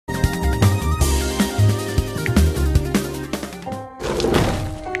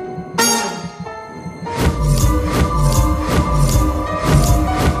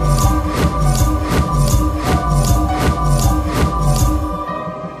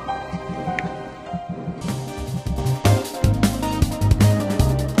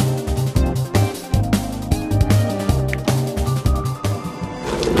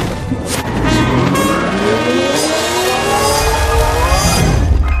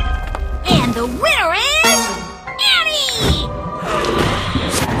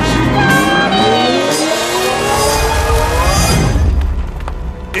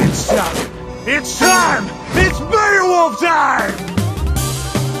Move time!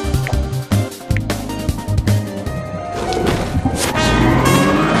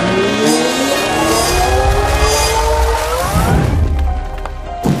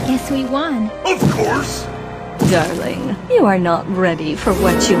 Guess we won. Of course! Darling, you are not ready for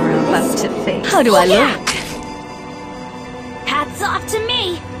what you are about to face. How do I look? Hats off to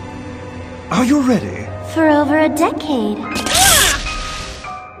me. Are you ready? For over a decade.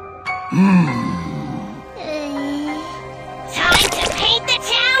 Time to paint the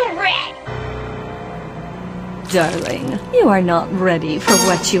town red. Darling, you are not ready for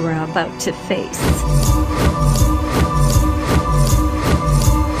what you are about to face.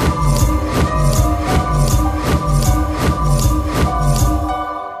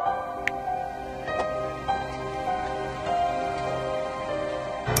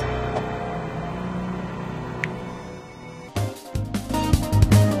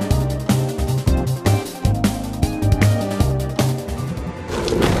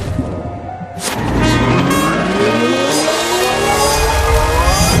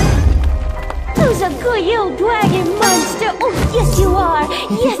 Who's a good old dragon monster? Oh, yes you are.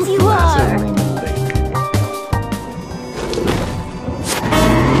 Yes you are.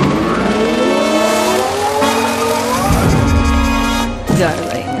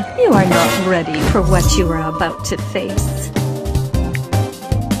 Darling, you are not ready for what you are about to face.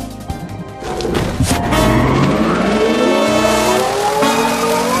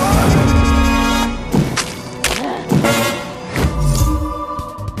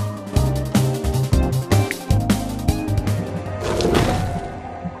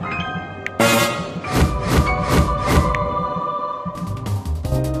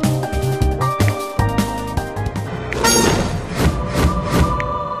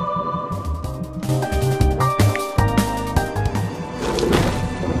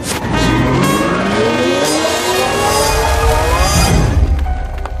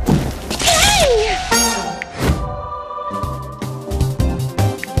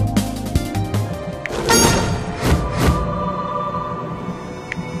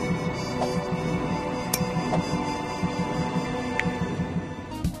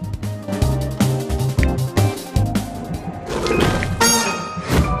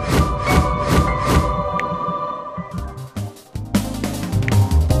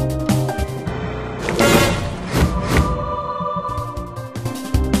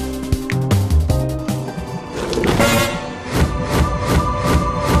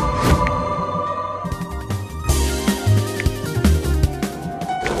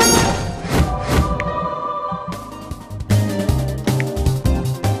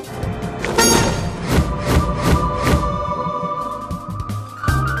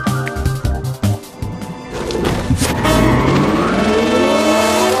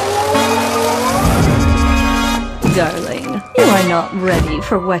 Darling, you are not ready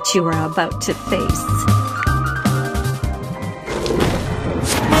for what you are about to face.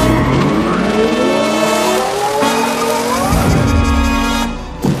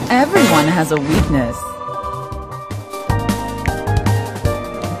 Everyone has a weakness.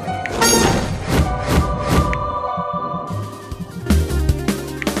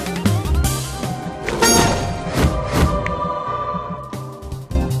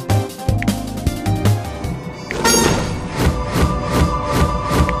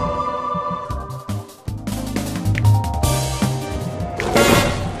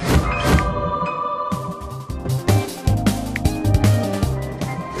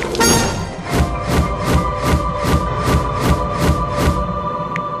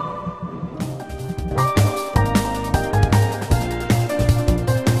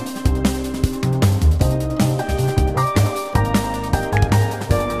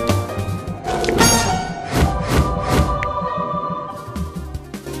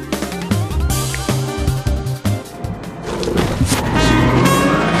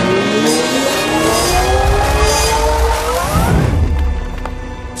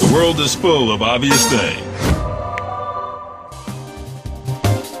 The world is full of obvious things.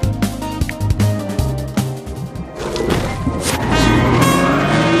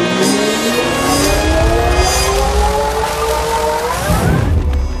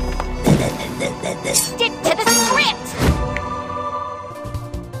 Stick to the script.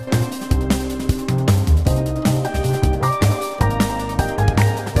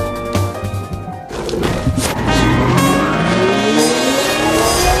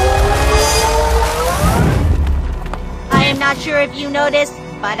 I am not sure if you noticed,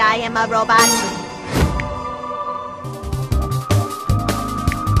 but I am a robot.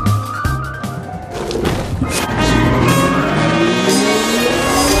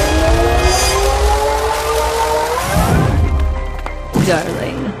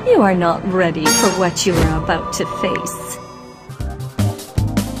 darling. You are not ready for what you are about to face.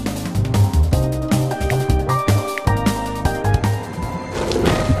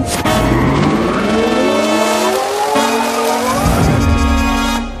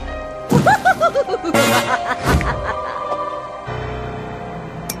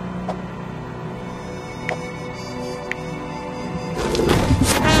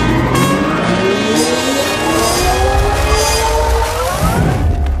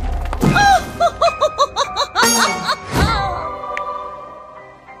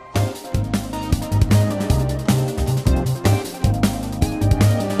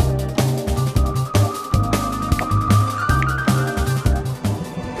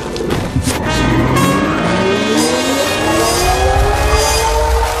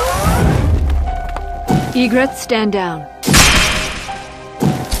 Egrets, stand down.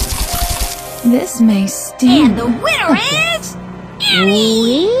 This may sting. And the winner is...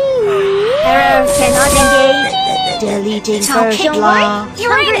 Error cannot engage. Deleting Don't first law.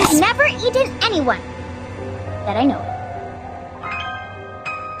 worry, Tiger has never eaten anyone that I know.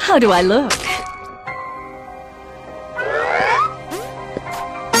 How do I look?